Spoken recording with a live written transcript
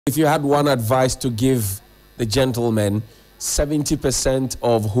If you had one advice to give the gentlemen, 70%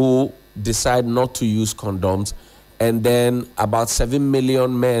 of who decide not to use condoms, and then about 7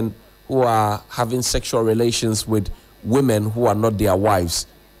 million men who are having sexual relations with women who are not their wives,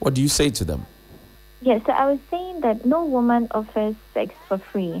 what do you say to them? Yes, so I was saying that no woman offers sex for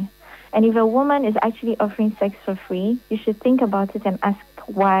free. And if a woman is actually offering sex for free, you should think about it and ask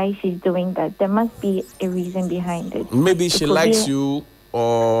why she's doing that. There must be a reason behind it. Maybe she likes you,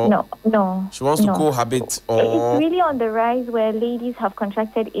 or no, she wants to cohabit, or it's really on the rise where ladies have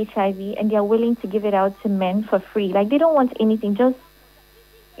contracted HIV and they are willing to give it out to men for free. Like, they don't want anything, just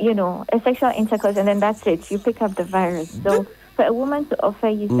a sexual intercourse, and then that's it. You pick up the virus. So for a woman to offer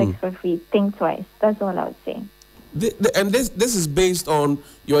you sex for free, think twice. That's all I would say. And this is based on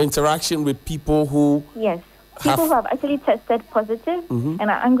your interaction with people who people who have actually tested positive and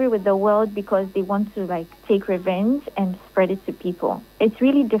are angry with the world because they want to take revenge and spread it to people. It's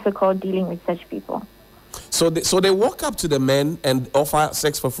really difficult dealing with such people. So they walk up to the men and offer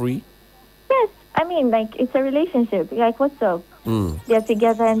sex for free? Yes. I mean, it's a relationship. Like, what's up? They're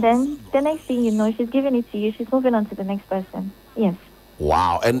together, and then the next thing you know, she's giving it to you. She's moving on to the next person. Yes.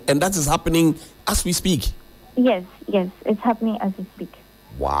 Wow. And that is happening as we speak? Yes. It's happening as we speak.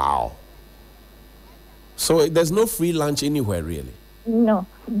 Wow. So there's no free lunch anywhere, really? No,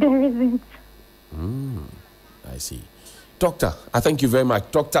 there isn't. I see. Doctor, I thank you very much.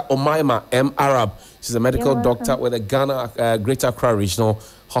 Dr. Omaima Arab. She's a medical doctor with the Ghana Greater Accra Regional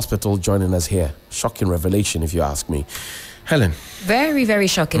Hospital, joining us here. Shocking revelation, if you ask me. Helen. Very, very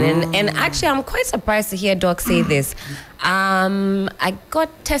shocking. And actually, I'm quite surprised to hear Doc say this. I got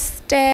tested.